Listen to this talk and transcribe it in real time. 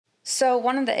So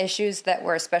one of the issues that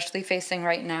we're especially facing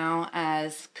right now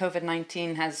as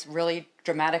COVID-19 has really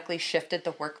dramatically shifted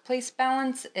the workplace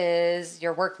balance is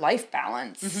your work-life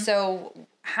balance. Mm-hmm. So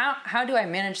how do I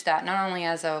manage that, not only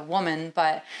as a woman,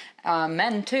 but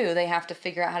men too? They have to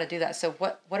figure out how to do that. So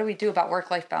what do we do about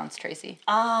work-life balance, Tracy?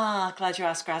 Glad you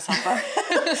asked, Grasshopper.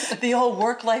 The whole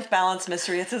work-life balance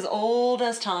mystery, it's as old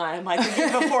as time. I think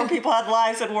even before people had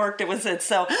lives and worked, it was it.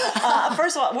 So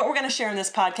first of all, what we're going to share in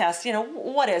this podcast,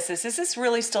 what is this? Is this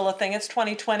really still a thing? It's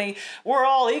 2020. We're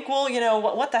all equal.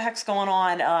 What the heck's going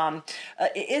on?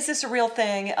 Is this a real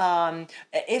thing?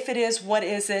 If it is, what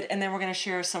is it? And then we're going to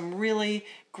share some really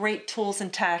great tools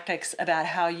and tactics about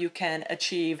how you can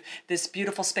achieve this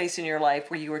beautiful space in your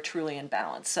life where you are truly in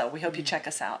balance. So we hope you check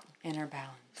us out. Inner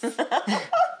balance.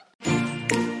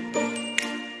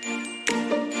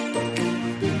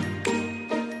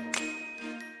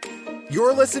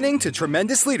 You're listening to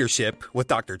Tremendous Leadership with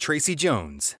Dr. Tracy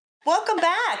Jones. Welcome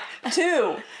back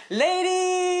to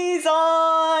Ladies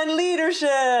on Leadership,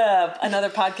 another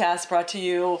podcast brought to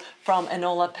you from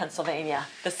Enola, Pennsylvania,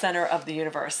 the center of the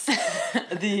universe,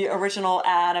 the original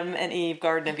Adam and Eve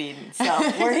Garden of Eden. So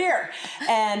we're here,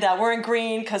 and we're in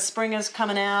green because spring is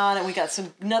coming out, and we got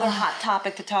another hot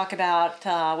topic to talk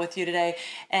about with you today.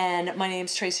 And my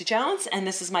name's Tracy Jones, and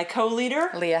this is my co-leader,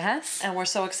 Leah Hess. and we're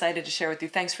so excited to share with you.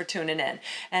 Thanks for tuning in.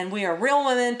 And we are real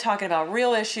women talking about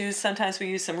real issues. Sometimes we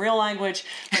use some real language,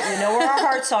 but we know where our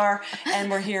hearts are,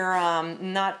 and we're here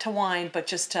not to whine, but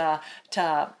just to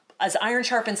as iron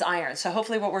sharpens iron. So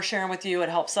hopefully what we're sharing with you, it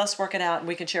helps us work it out and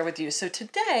we can share with you. So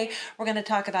today we're going to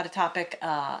talk about a topic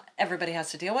everybody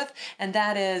has to deal with, and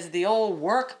that is the old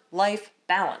work-life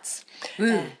balance.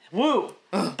 Woo.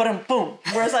 But boom.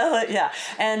 Where's that? Yeah.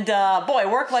 And boy,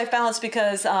 work-life balance,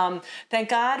 because thank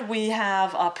God we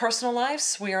have personal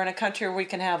lives. We are in a country where we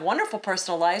can have wonderful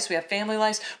personal lives. We have family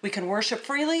lives. We can worship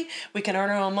freely. We can earn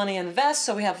our own money and invest.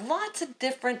 So we have lots of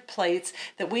different plates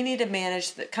that we need to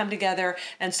manage that come together.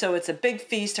 And so it's a big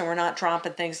feast, and we're not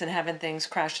dropping things and having things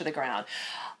crash to the ground.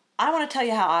 I want to tell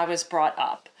you how I was brought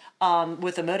up.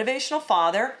 With a motivational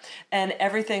father, and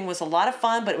everything was a lot of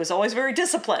fun, but it was always very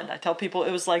disciplined. I tell people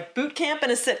it was like boot camp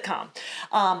and a sitcom.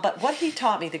 But what he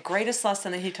taught me, the greatest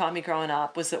lesson that he taught me growing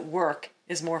up, was that work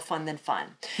is more fun than fun.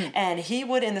 And he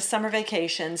would, in the summer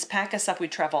vacations, pack us up.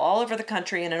 We'd travel all over the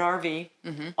country in an RV,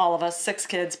 all of us, 6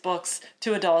 kids, books,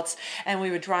 2 adults, and we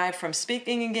would drive from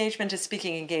speaking engagement to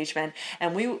speaking engagement,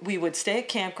 and we would stay at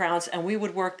campgrounds, and we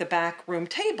would work the back room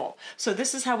table. So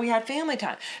this is how we had family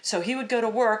time. So he would go to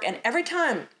work, and every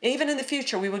time, even in the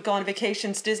future, we would go on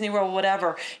vacations, Disney World,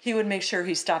 whatever, he would make sure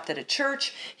he stopped at a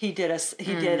church, he did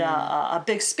a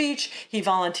big speech, he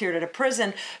volunteered at a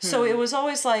prison. So it was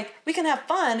always like, we can have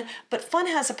fun, but fun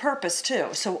has a purpose too.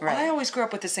 So I always grew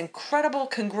up with this incredible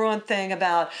congruent thing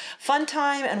about fun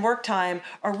time and work time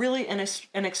are really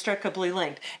inextricably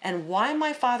linked. And why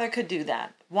my father could do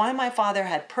that, why my father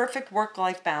had perfect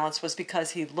work-life balance, was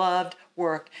because he loved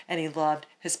work and he loved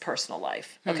his personal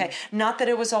life. Okay, not that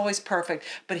it was always perfect,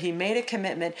 but he made a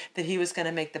commitment that he was going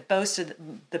to make the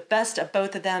best of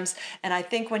both of them. And I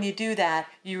think when you do that,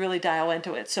 you really dial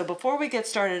into it. So before we get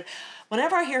started,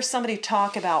 whenever I hear somebody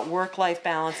talk about work-life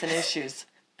balance and issues,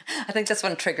 I think this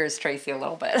one triggers Tracy a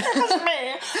little bit. That's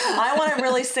me. I want to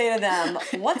really say to them,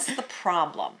 what's the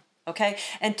problem? Okay?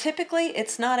 And typically,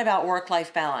 it's not about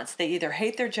work-life balance. They either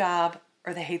hate their job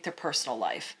or they hate their personal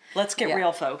life. Let's get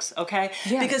real, folks, okay?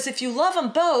 Yeah. Because if you love them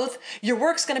both, your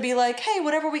work's going to be like, hey,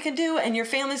 whatever we can do, and your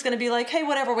family's going to be like, hey,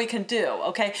 whatever we can do,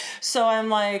 okay? So I'm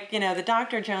like, the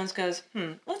Dr. Jones goes,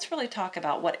 let's really talk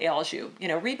about what ails you.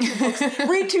 Read 2 books,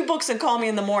 read 2 books and call me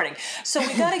in the morning. So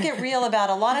we got to get real about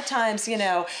a lot of times,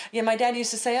 my dad used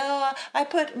to say, I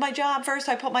put my job first,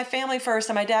 I put my family first,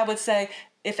 and my dad would say,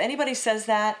 if anybody says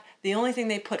that, the only thing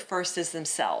they put first is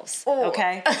themselves.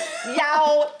 Okay?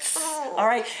 Yow! All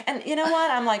right. And you know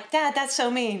what? I'm like, Dad, that's so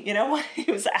mean. You know what?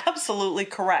 He was absolutely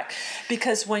correct.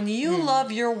 Because when you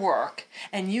love your work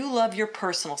and you love your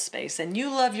personal space and you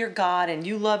love your God and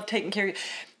you love taking care of you,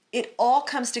 it all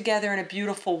comes together in a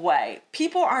beautiful way.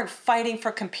 People aren't fighting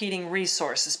for competing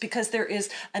resources because there is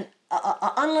an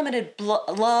unlimited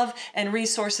love and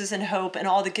resources and hope and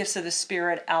all the gifts of the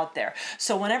Spirit out there.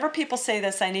 So whenever people say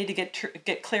this, I need to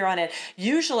get clear on it.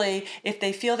 Usually, if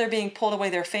they feel they're being pulled away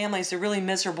their families, they're really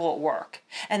miserable at work.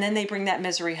 And then they bring that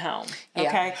misery home,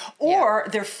 okay? Or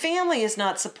their family is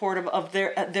not supportive of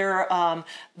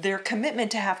their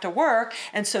commitment to have to work,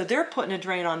 and so they're putting a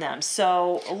drain on them.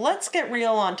 So let's get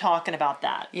real on talking about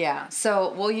that. Yeah,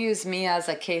 so we'll use me as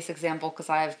a case example because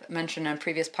I've mentioned in a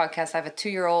previous podcast, I have a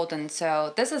 2-year-old and And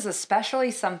so this is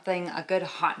especially a good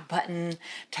hot button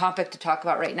topic to talk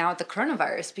about right now with the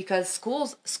coronavirus, because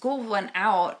school went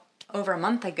out over a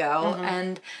month ago,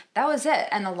 and that was it.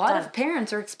 And a lot of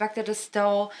parents are expected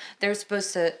to they're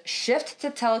supposed to shift to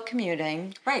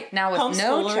telecommuting. Right. Now with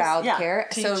no childcare.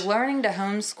 Yeah, so learning to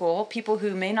homeschool people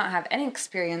who may not have any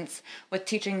experience with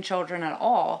teaching children at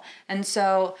all. And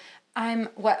so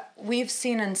what we've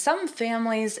seen in some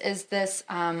families is this,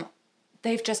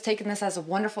 they've just taken this as a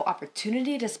wonderful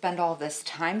opportunity to spend all this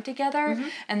time together,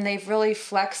 and they've really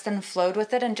flexed and flowed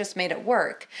with it and just made it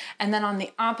work. And then on the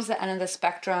opposite end of the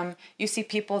spectrum, you see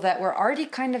people that were already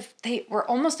they were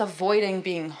almost avoiding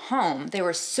being home. They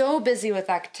were so busy with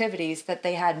activities that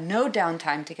they had no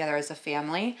downtime together as a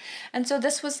family. And so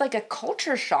this was like a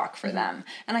culture shock for them.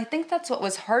 And I think that's what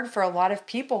was hard for a lot of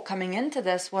people coming into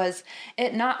this, was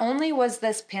it not only was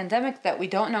this pandemic that we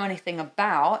don't know anything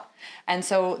about, and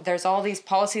so there's all these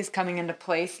policies coming into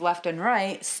place left and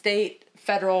right, state,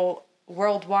 federal,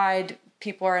 worldwide.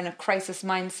 People are in a crisis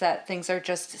mindset. Things are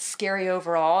just scary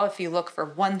overall if you look for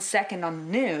 1 second on the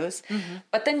news.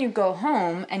 But then you go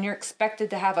home and you're expected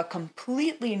to have a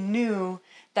completely new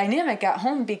dynamic at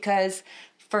home, because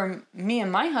for me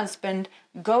and my husband,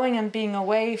 going and being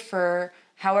away for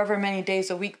however many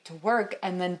days a week to work,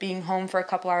 and then being home for a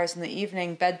couple hours in the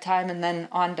evening, bedtime, and then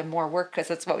on to more work because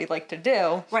that's what we like to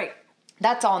do. Right.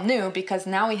 That's all new, because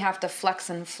now we have to flex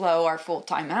and flow our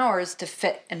full-time hours to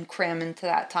fit and cram into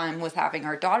that time with having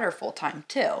our daughter full-time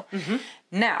too.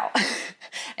 Now,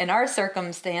 in our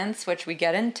circumstance, which we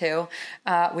get into,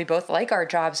 we both like our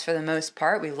jobs for the most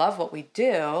part. We love what we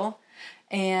do.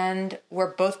 And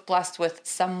we're both blessed with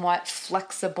somewhat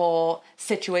flexible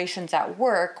situations at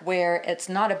work where it's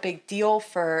not a big deal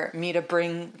for me to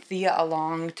bring Thea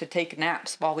along to take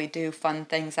naps while we do fun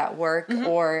things at work,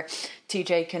 or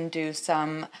TJ can do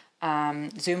some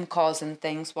Zoom calls and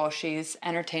things while she's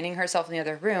entertaining herself in the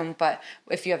other room. But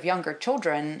if you have younger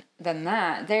children than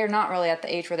that, they're not really at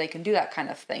the age where they can do that kind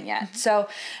of thing yet. So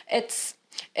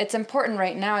it's important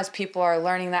right now as people are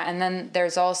learning that. And then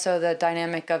there's also the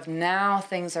dynamic of now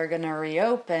things are going to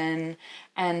reopen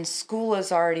and school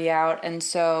is already out. And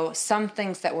so some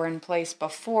things that were in place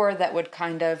before that would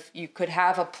you could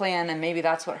have a plan, and maybe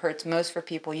that's what hurts most for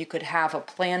people. You could have a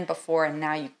plan before and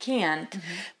now you can't.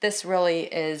 This really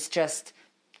is just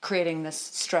creating this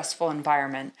stressful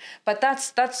environment. But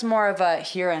that's more of a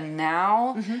here and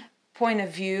now point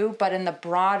of view. But in the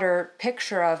broader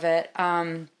picture of it,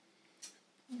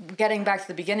 getting back to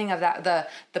the beginning of that,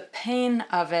 the pain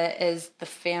of it is the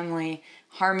family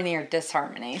harmony or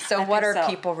disharmony. So what are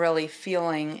people really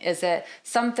feeling? Is it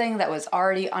something that was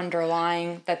already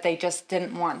underlying that they just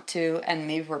didn't want to, and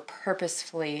maybe were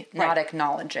purposefully not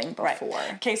acknowledging before?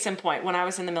 Right. Case in point, when I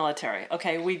was in the military,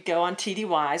 we'd go on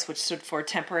TDYs, which stood for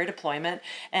temporary deployment,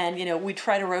 and we'd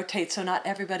try to rotate so not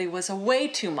everybody was away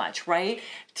too much, right?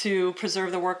 To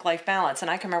preserve the work-life balance.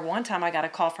 And I can remember one time I got a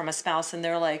call from a spouse, and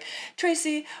they're like,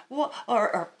 Tracy,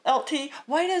 or LT,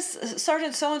 why does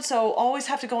Sergeant so-and-so always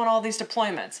have to go on all these deployments?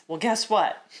 Well, guess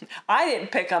what? I didn't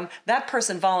pick them. That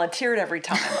person volunteered every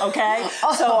time, okay?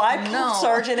 So I pulled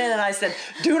Sergeant in and I said,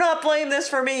 do not blame this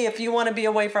for me. If you want to be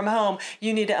away from home,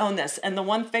 you need to own this. And the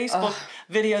one Facebook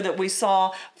video that we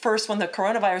saw first when the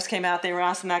coronavirus came out, they were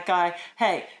asking that guy,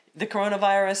 hey, the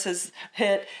coronavirus has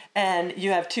hit and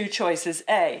you have two choices.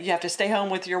 A, you have to stay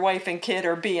home with your wife and kid,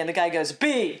 or B. And the guy goes,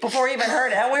 B, before he even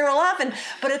heard it. And we were laughing.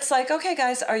 But it's like, okay,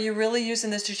 guys, are you really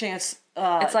using this to chance?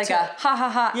 It's like a ha ha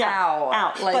ha,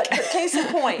 ow. Like, but case in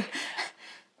point,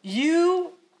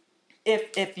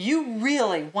 if you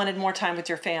really wanted more time with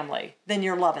your family, then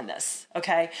you're loving this,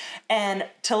 okay? And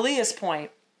to Leah's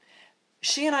point,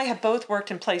 she and I have both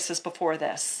worked in places before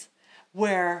this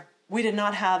where we did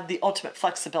not have the ultimate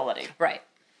flexibility. Right.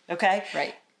 Okay?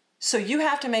 Right. So you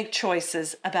have to make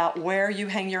choices about where you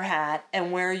hang your hat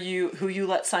and who you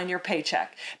let sign your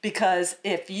paycheck. Because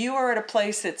if you are at a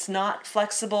place that's not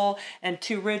flexible and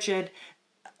too rigid,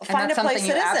 find a place that isn't. And that's something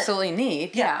you absolutely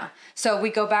need. Yeah. So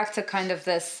we go back to kind of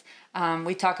this,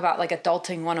 we talk about like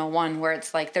adulting 101, where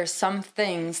it's like there's some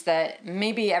things that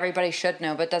maybe everybody should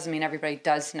know, but doesn't mean everybody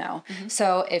does know.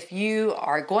 So if you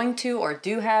are going to or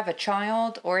do have a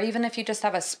child, or even if you just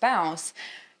have a spouse,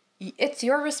 it's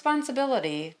your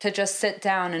responsibility to just sit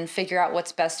down and figure out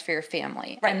what's best for your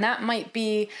family. Right. And that might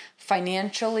be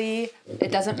financially,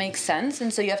 it doesn't make sense.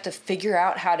 And so you have to figure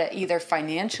out how to either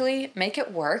financially make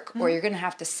it work, or you're going to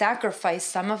have to sacrifice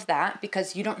some of that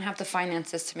because you don't have the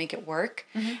finances to make it work.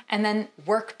 And then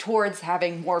work towards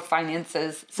having more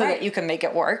finances so that you can make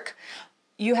it work.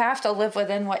 you have to live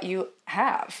within what you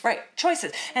have. Right.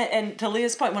 Choices. And to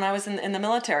Leah's point, when I was in the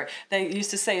military, they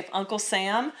used to say if Uncle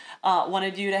Sam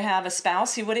wanted you to have a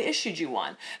spouse, he would have issued you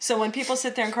one. So when people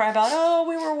sit there and cry about, oh,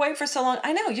 we were away for so long,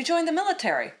 I know, you joined the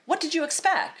military. What did you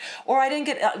expect? Or I didn't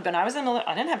get, when I was in the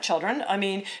military, I didn't have children. I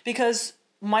mean, because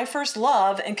my first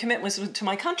love and commitment was to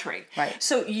my country. Right.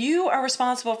 So you are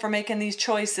responsible for making these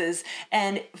choices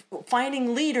and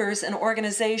finding leaders and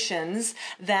organizations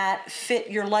that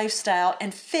fit your lifestyle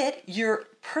and fit your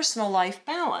personal life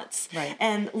balance. Right.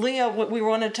 And Leah, we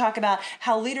wanted to talk about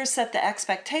how leaders set the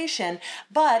expectation,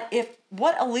 but if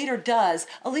what a leader does,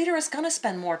 a leader is going to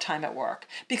spend more time at work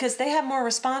because they have more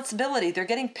responsibility. They're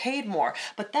getting paid more,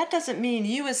 but that doesn't mean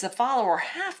you as a follower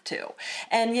have to.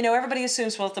 And, you know, everybody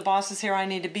assumes, well, if the boss is here, I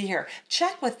need to be here.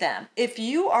 Check with them. If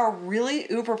you are really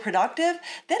uber productive,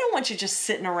 they don't want you just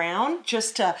sitting around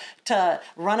just to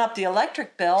run up the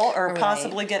electric bill or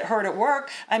possibly get hurt at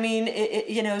work. I mean,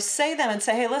 you know, say them and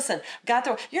say, hey, listen, you're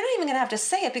not even going to have to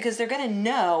say it because they're going to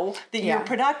know that you're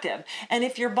productive. And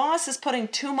if your boss is putting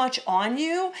too much on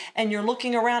you and you're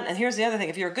looking around, and here's the other thing,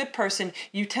 if you're a good person,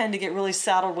 you tend to get really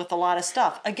saddled with a lot of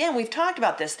stuff. Again, we've talked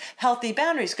about this, healthy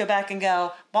boundaries. Go back and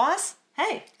go, boss,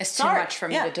 hey, it's too much for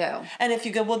me to do. And if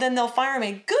you go, well, then they'll fire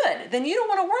me. Good. Then you don't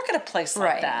want to work at a place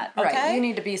like that. Okay? Right. You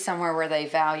need to be somewhere where they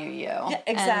value you. Yeah,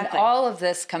 exactly. And all of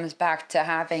this comes back to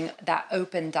having that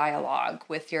open dialogue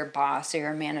with your boss or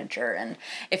your manager. And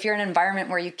if you're in an environment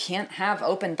where you can't have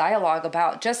open dialogue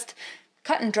about just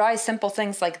cut and dry, simple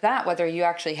things like that, whether you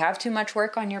actually have too much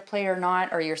work on your plate or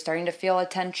not, or you're starting to feel a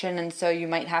tension, and so you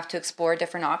might have to explore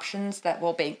different options that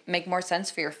will make more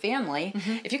sense for your family.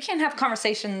 Mm-hmm. If you can't have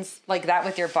conversations like that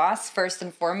with your boss first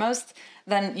and foremost,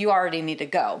 then you already need to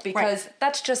go, because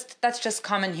that's just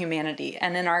common humanity.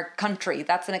 And in our country,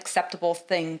 that's an acceptable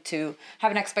thing to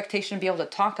have an expectation to be able to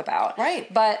talk about.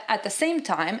 Right. But at the same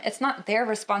time, it's not their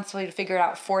responsibility to figure it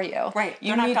out for you. Right.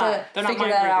 You need to figure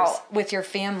that out with your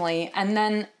family. And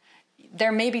then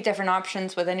there may be different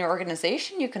options within your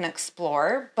organization you can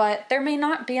explore, but there may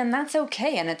not be, and that's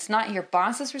okay. And it's not your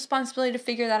boss's responsibility to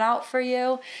figure that out for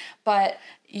you. But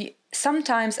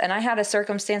sometimes, and I had a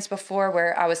circumstance before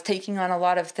where I was taking on a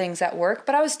lot of things at work,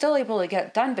 but I was still able to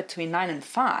get done between 9 and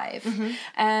 5. Mm-hmm.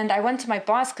 And I went to my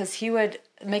boss because he would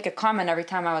make a comment every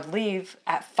time I would leave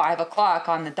at 5 o'clock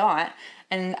on the dot.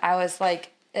 And I was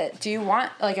like, do you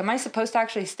want, like, am I supposed to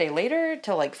actually stay later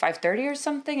till like 5:30 or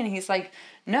something? And he's like,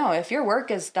 no, if your work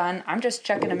is done, I'm just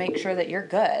checking to make sure that you're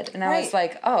good. And I was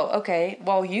like, oh, okay.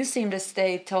 Well, you seem to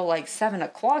stay till like 7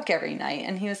 o'clock every night.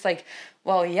 And he was like,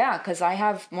 well, yeah, because I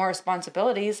have more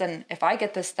responsibilities. And if I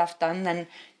get this stuff done, then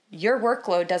your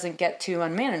workload doesn't get too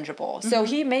unmanageable. Mm-hmm. So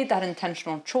he made that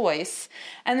intentional choice.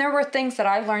 And there were things that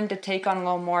I learned to take on a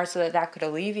little more so that could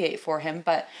alleviate for him.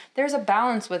 But there's a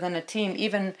balance within a team.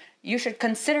 Even you should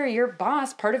consider your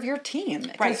boss part of your team,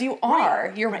 because you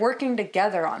are. You're working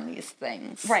together on these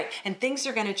things. Right. And things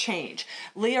are going to change.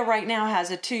 Leah right now has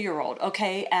a 2-year-old,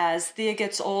 okay? As Thea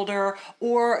gets older,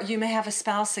 or you may have a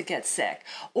spouse that gets sick.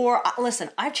 Or, listen,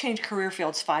 I've changed career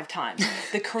fields 5 times.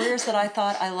 The careers that I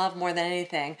thought I loved more than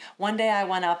anything, one day I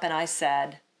went up and I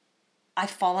said, I've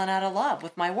fallen out of love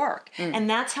with my work. And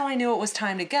that's how I knew it was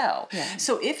time to go. Yeah.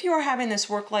 So if you're having this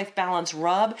work-life balance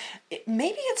rub,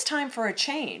 maybe it's time for a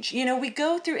change. You know, we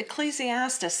go through,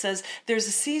 Ecclesiastes says there's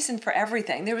a season for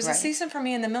everything. There was a season for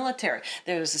me in the military.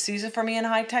 There was a season for me in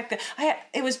high tech.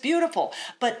 It was beautiful.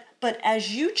 But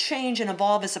as you change and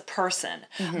evolve as a person,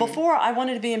 before I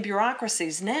wanted to be in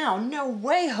bureaucracies. Now, no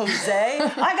way, Jose.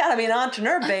 I got to be an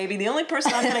entrepreneur, baby. The only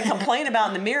person I'm going to complain about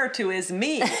in the mirror to is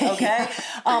me, okay?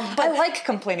 But I like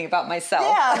complaining about myself.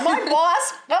 Yeah, my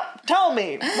boss, tell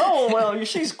me. Oh, well,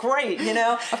 she's great, you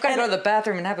know? I've got to go to the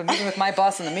bathroom and have a meeting with my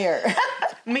boss in the mirror.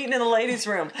 Meeting in the ladies'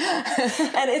 room.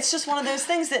 And it's just one of those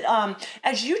things that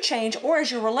as you change, or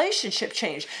as your relationship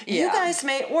change, you guys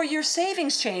may, or your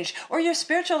savings change, or your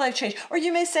spiritual life change, or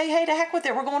you may say, hey, to heck with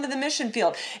it, we're going to the mission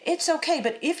field. It's okay,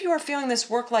 but if you are feeling this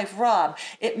work-life rub,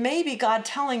 it may be God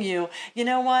telling you, you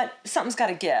know what, something's got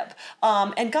to give.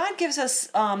 And God gives us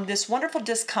this wonderful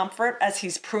discomfort as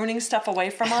he's pruning stuff away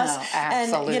from us. Oh,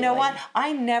 absolutely. And you know what,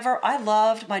 I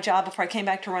loved my job before I came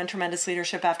back to run Tremendous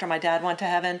Leadership after my dad went to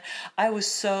heaven. I was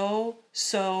so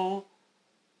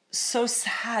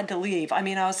sad to leave. I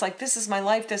mean, I was like, this is my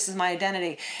life, this is my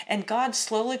identity. And God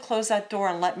slowly closed that door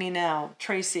and let me know,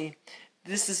 Tracy,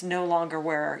 this is no longer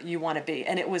where you want to be.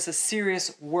 And it was a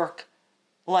serious work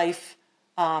life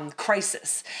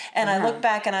crisis. And I look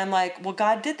back and I'm like, well,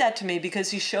 God did that to me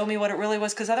because he showed me what it really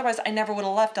was, because otherwise I never would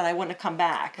have left and I wouldn't have come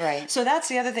back. Right. So that's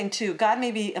the other thing too. God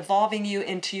may be evolving you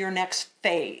into your next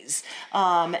phase.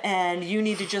 And you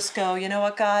need to just go, you know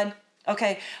what, God?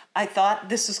 okay, I thought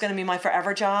this was going to be my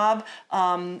forever job,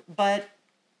 but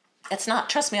it's not.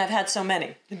 Trust me, I've had so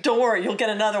many. Don't worry, you'll get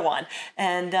another one.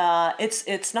 And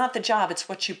it's not the job, it's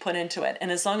what you put into it.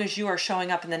 And as long as you are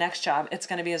showing up in the next job, it's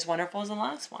going to be as wonderful as the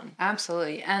last one.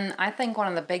 Absolutely. And I think one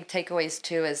of the big takeaways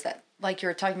too is that, like you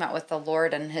were talking about with the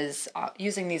Lord and his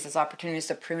using these as opportunities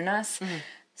to prune us,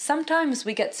 sometimes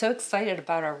we get so excited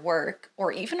about our work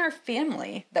or even our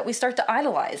family that we start to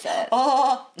idolize it.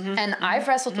 And I've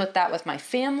wrestled with that with my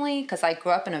family because I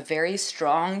grew up in a very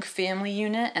strong family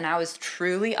unit and I was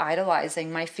truly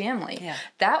idolizing my family. Yeah.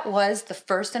 That was the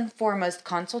first and foremost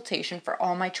consultation for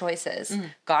all my choices.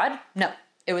 God? No,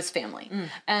 it was family.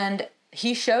 And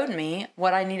he showed me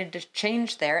what I needed to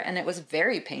change there, and it was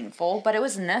very painful, but it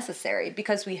was necessary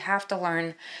because we have to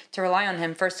learn to rely on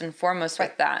him first and foremost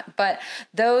with that. But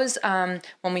those,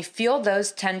 when we feel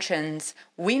those tensions,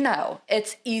 we know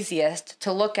it's easiest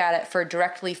to look at it for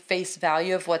directly face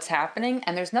value of what's happening,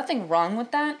 and there's nothing wrong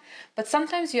with that. But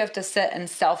sometimes you have to sit and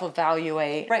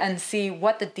self-evaluate and see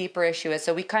what the deeper issue is.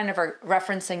 So we kind of are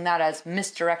referencing that as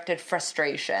misdirected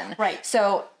frustration. Right.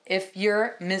 So if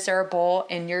you're miserable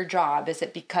in your job, is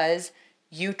it because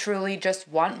you truly just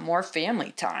want more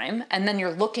family time? And then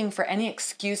you're looking for any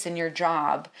excuse in your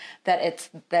job that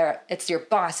it's your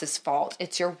boss's fault,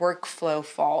 it's your workflow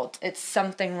fault, it's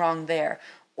something wrong there.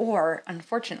 Or,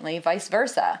 unfortunately, vice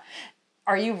versa.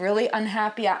 Are you really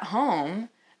unhappy at home?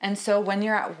 And so when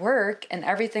you're at work and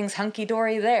everything's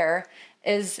hunky-dory there,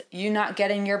 is you not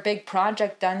getting your big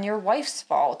project done your wife's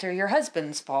fault or your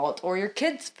husband's fault or your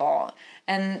kid's fault?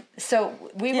 And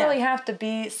so we really have to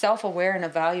be self-aware and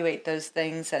evaluate those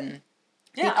things and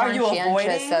be are you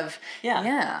avoiding?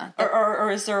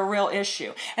 Or is there a real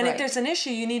issue? And if there's an issue,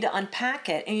 you need to unpack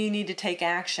it and you need to take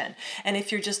action. And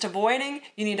if you're just avoiding,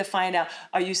 you need to find out,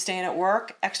 are you staying at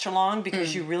work extra long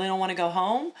because you really don't want to go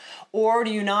home? Or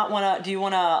do you not want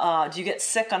to, do you get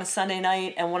sick on a Sunday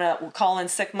night and want to call in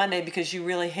sick Monday because you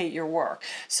really hate your work?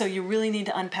 So you really need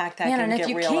to unpack that and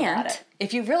get real about it.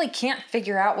 If you really can't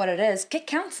figure out what it is, get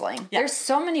counseling. Yeah. There's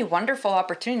so many wonderful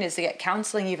opportunities to get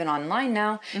counseling even online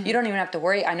now. You don't even have to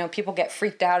worry. I know people get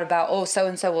freaked out about, oh,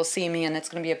 so-and-so will see me and it's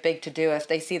going to be a big to-do if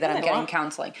they see that I'm getting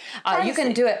counseling. You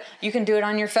can do it. You can do it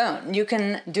on your phone. You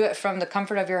can do it from the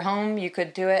comfort of your home. You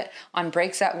could do it on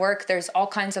breaks at work. There's all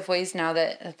kinds of ways now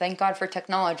that, thank God for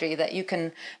technology, that you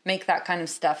can make that kind of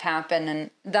stuff happen. And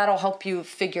that'll help you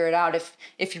figure it out.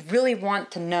 If you really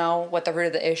want to know what the root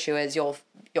of the issue is, you'll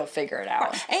figure it out.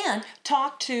 And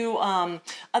talk to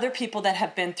other people that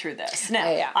have been through this.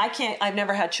 Now, I've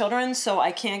never had children, so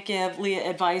I can't give Leah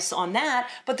advice on that,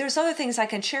 but there's other things I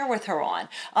can share with her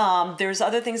on. There's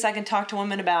other things I can talk to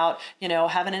women about,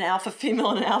 having an alpha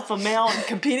female and an alpha male and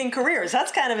competing careers.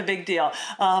 That's kind of a big deal.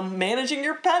 Managing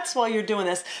your pets while you're doing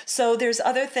this. So there's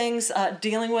other things,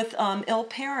 dealing with ill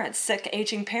parents, sick,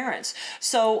 aging parents.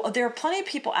 So there are plenty of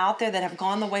people out there that have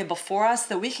gone the way before us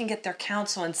that we can get their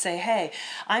counsel and say, hey,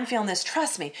 I'm feeling this.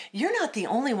 Trust me, you're not the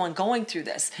only one going through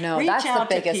this. No, that's the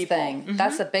biggest thing.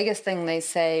 That's the biggest thing they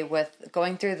say with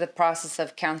going through the process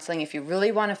of counseling. If you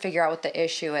really want to figure out what the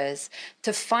issue is,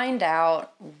 to find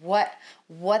out what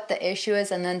the issue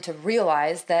is and then to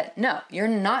realize that, no, you're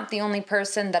not the only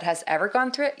person that has ever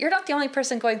gone through it. You're not the only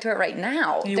person going through it right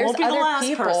now. You won't be the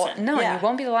last person. No, you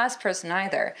won't be the last person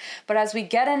either. But as we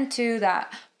get into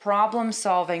that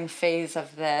problem-solving phase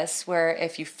of this, where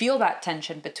if you feel that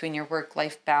tension between your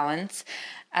work-life balance,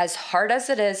 as hard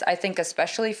as it is, I think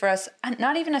especially for us,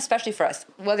 not even especially for us,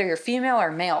 whether you're female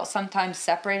or male, sometimes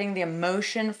separating the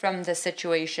emotion from the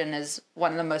situation is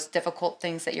one of the most difficult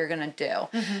things that you're going to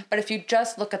do. But if you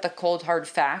just look at the cold, hard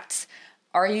facts,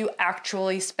 are you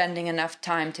actually spending enough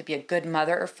time to be a good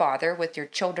mother or father with your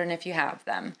children if you have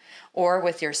them, or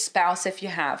with your spouse if you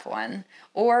have one,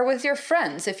 or with your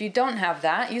friends if you don't have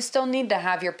that? You still need to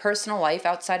have your personal life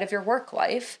outside of your work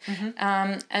life.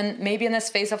 And maybe in this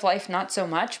phase of life, not so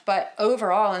much, but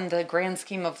overall in the grand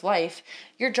scheme of life,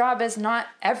 your job is not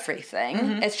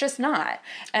everything. It's just not.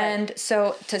 And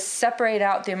so to separate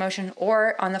out the emotion,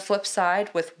 or on the flip side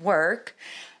with work,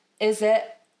 is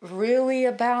it really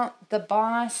about the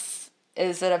boss?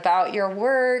 Is it about your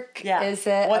work? Is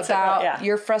it about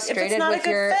you're frustrated with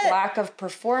your lack of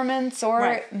performance?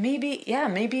 Or maybe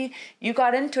you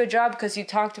got into a job because you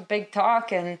talked a big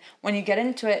talk, and when you get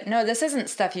into it, no, this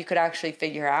isn't stuff you could actually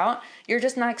figure out. You're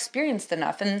just not experienced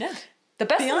enough. And the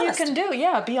best thing you can do,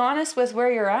 be honest with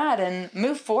where you're at and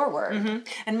move forward.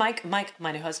 And Mike,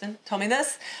 my new husband, told me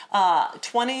this,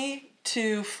 20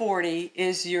 to 40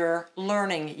 is your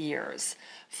learning years.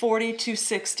 40 to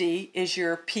 60 is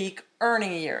your peak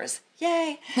earning years.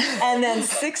 Yay. And then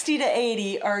 60 to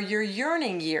 80 are your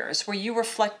yearning years where you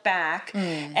reflect back.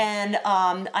 And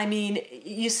I mean,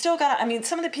 you still got, I mean,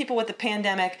 some of the people with the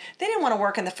pandemic, they didn't want to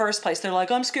work in the first place. They're like,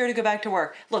 I'm scared to go back to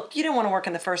work. Look, you didn't want to work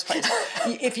in the first place.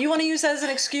 If you want to use that as an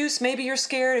excuse, maybe you're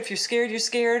scared. If you're scared, you're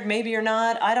scared. Maybe you're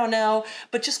not. I don't know.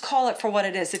 But just call it for what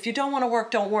it is. If you don't want to work,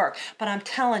 don't work. But I'm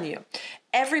telling you,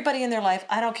 everybody in their life,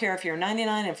 I don't care if you're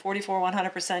 99 and 44,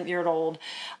 100% year old,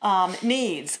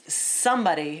 needs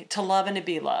somebody to love and to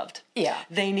be loved. Yeah.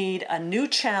 They need a new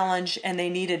challenge and they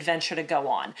need adventure to go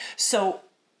on. So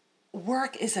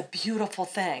work is a beautiful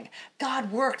thing.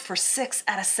 God worked for 6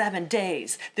 out of 7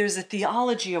 days. There's a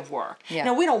theology of work. Yeah.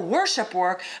 Now, we don't worship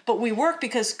work, but we work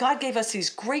because God gave us these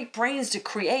great brains to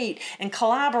create and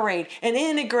collaborate and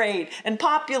integrate and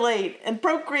populate and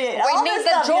procreate. We need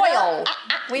the joy.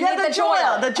 We need the joy.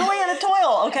 The joy and the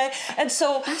toil, okay? And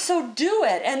so do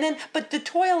it. And then, but the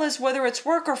toil is, whether it's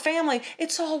work or family,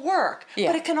 it's all work.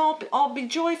 Yeah. But it can all be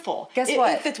joyful. Guess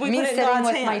what? If we Me put it in sitting God's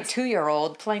with hands. my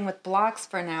 2-year-old playing with blocks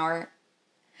for an hour,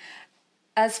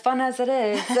 as fun as it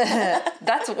is,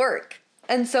 that's work.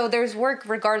 And so there's work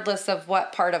regardless of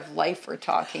what part of life we're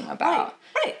talking about.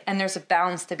 Right. And there's a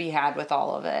balance to be had with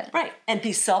all of it. Right. And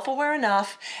be self-aware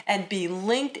enough and be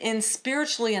linked in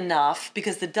spiritually enough,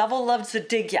 because the devil loves to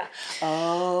dig you.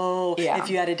 Oh, Yeah. if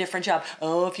you had a different job.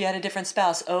 Oh, if you had a different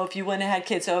spouse. Oh, if you wouldn't have had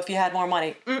kids. Oh, if you had more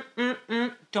money.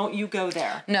 Don't you go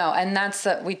there. No, and that's,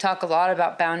 we talk a lot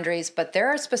about boundaries, but there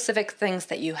are specific things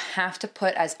that you have to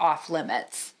put as off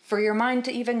limits for your mind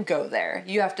to even go there.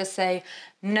 You have to say,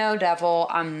 no, devil,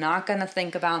 I'm not going to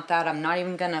think about that. I'm not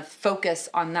even going to focus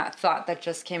on that thought that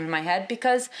just came in my head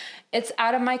because it's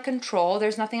out of my control.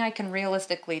 There's nothing I can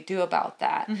realistically do about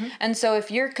that. And so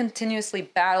if you're continuously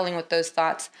battling with those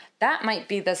thoughts, that might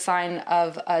be the sign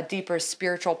of a deeper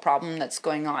spiritual problem that's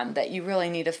going on, that you really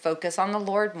need to focus on the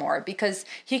Lord more, because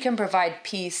he can provide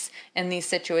peace in these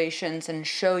situations and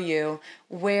show you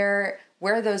where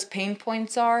those pain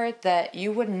points are that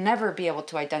you would never be able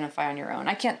to identify on your own.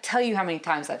 I can't tell you how many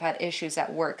times I've had issues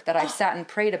at work that I've sat and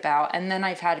prayed about, and then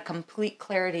I've had complete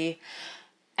clarity.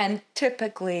 And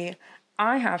typically,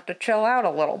 I have to chill out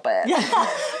a little bit.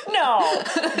 No.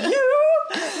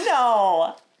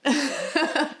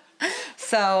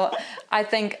 So I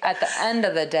think at the end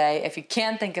of the day, if you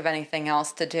can't think of anything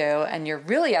else to do and you're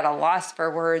really at a loss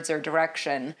for words or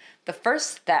direction, the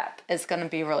first step is going to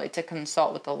be really to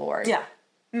consult with the Lord. Yeah.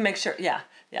 Make sure. Yeah,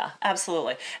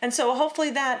 absolutely. And so hopefully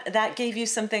that gave you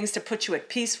some things to put you at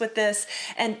peace with this.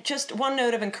 And just one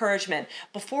note of encouragement: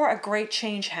 before a great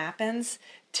change happens,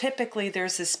 typically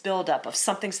there's this buildup of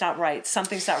something's not right,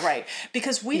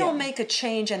 because we don't make a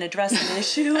change and address an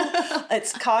issue.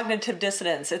 It's cognitive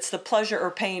dissonance. It's the pleasure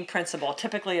or pain principle.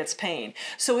 Typically it's pain.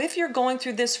 So if you're going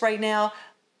through this right now,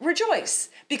 rejoice,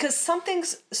 because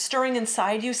something's stirring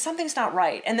inside you. Something's not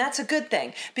right, and that's a good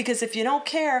thing, because if you don't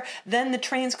care, then the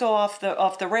trains go off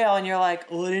the rail, and you're like,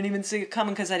 oh, I didn't even see it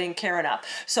coming because I didn't care enough.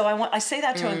 So I say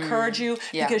that to encourage you,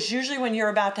 because usually when you're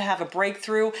about to have a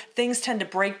breakthrough, things tend to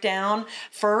break down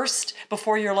first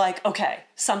before you're like, okay,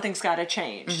 something's got to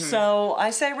change. So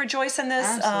I say rejoice in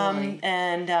this,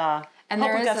 and hope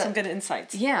we got some good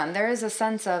insights. Yeah, and there is a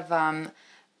sense of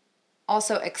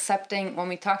also accepting, when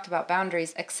we talked about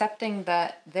boundaries, accepting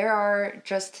that there are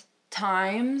just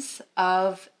times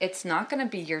of it's not going to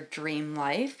be your dream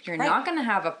life. You're not going to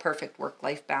have a perfect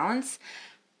work-life balance,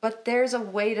 but there's a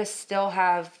way to still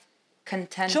have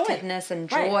contentedness and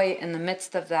joy in the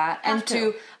midst of that, and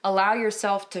to allow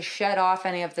yourself to shed off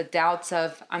any of the doubts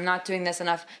of, I'm not doing this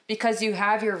enough, because you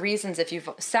have your reasons. If you've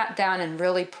sat down and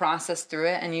really processed through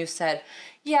it and you said,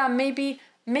 yeah, maybe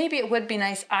it would be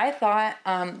nice. I thought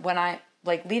when I,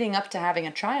 leading up to having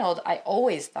a child, I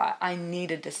always thought I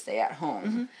needed to stay at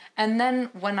home. And then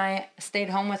when I stayed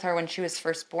home with her when she was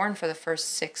first born for the first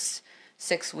six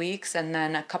weeks, and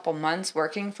then a couple months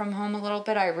working from home a little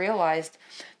bit, I realized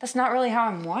that's not really how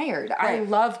I'm wired. I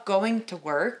love going to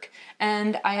work,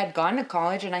 and I had gone to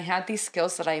college, and I had these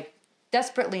skills that I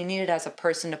desperately needed as a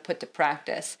person to put to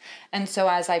practice. And so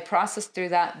as I processed through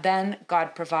that, then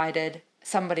God provided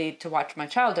somebody to watch my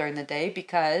child during the day,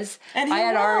 because I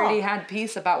had already had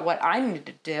peace about what I needed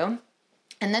to do.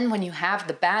 And then when you have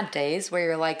the bad days where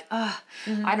you're like, I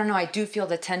don't know, I do feel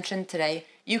the tension today,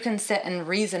 you can sit and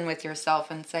reason with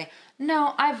yourself and say,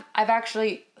 no, I've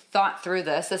actually thought through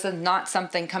this. This is not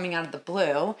something coming out of the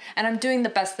blue, and I'm doing the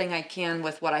best thing I can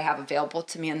with what I have available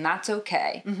to me, and that's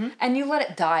okay. And you let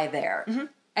it die there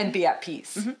and be at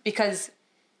peace, because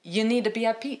you need to be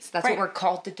at peace. That's Right. what we're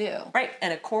called to do. Right,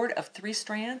 and a cord of 3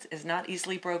 strands is not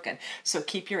easily broken. So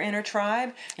keep your inner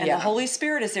tribe, and Yeah. the Holy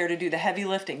Spirit is there to do the heavy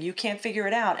lifting. You can't figure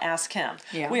it out, ask Him.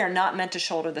 Yeah. We are not meant to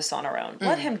shoulder this on our own.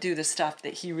 Let Him do the stuff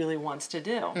that He really wants to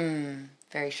do.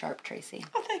 Very sharp, Tracy.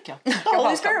 Oh, thank you. The Holy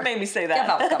welcome. Spirit made me say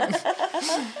that. You're welcome.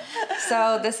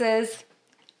 So this is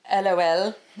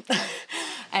LOL.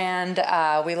 And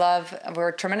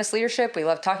we're Tremendous Leadership. We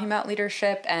love talking about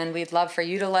leadership, and we'd love for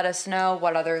you to let us know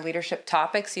what other leadership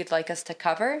topics you'd like us to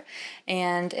cover.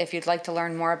 And if you'd like to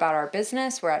learn more about our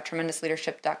business, we're at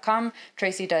tremendousleadership.com.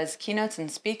 Tracy does keynotes and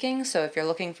speaking, so if you're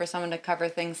looking for someone to cover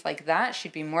things like that,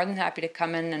 she'd be more than happy to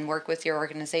come in and work with your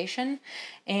organization.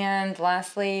 And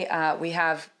lastly, we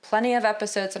have plenty of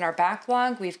episodes in our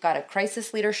backlog. We've got a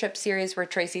crisis leadership series where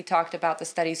Tracy talked about the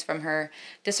studies from her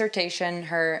dissertation,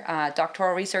 her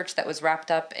doctoral research that was wrapped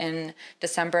up in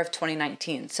December of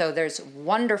 2019. So there's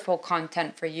wonderful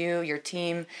content for you, your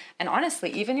team, and honestly,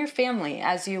 even your family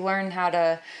as you learn how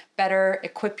to better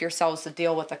equip yourselves to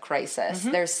deal with a crisis.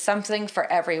 There's something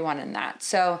for everyone in that.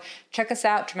 So check us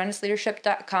out,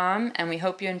 tremendousleadership.com, and we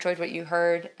hope you enjoyed what you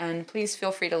heard. And please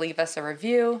feel free to leave us a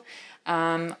review,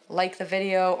 like the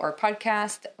video or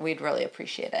podcast. We'd really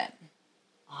appreciate it.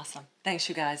 Awesome. Thanks,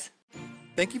 you guys.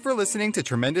 Thank you for listening to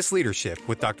Tremendous Leadership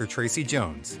with Dr. Tracy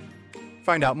Jones.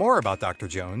 Find out more about Dr.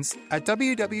 Jones at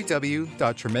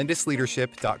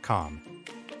www.tremendousleadership.com.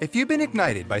 If you've been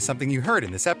ignited by something you heard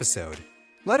in this episode,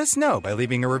 let us know by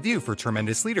leaving a review for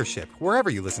Tremendous Leadership wherever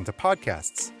you listen to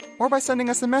podcasts, or by sending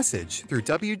us a message through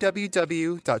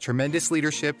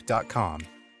www.tremendousleadership.com.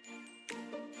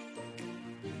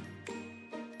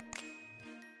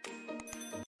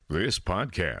 This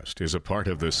podcast is a part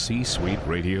of the C-Suite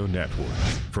Radio Network.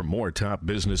 For more top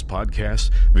business podcasts,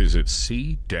 visit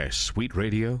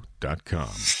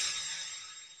c-suiteradio.com.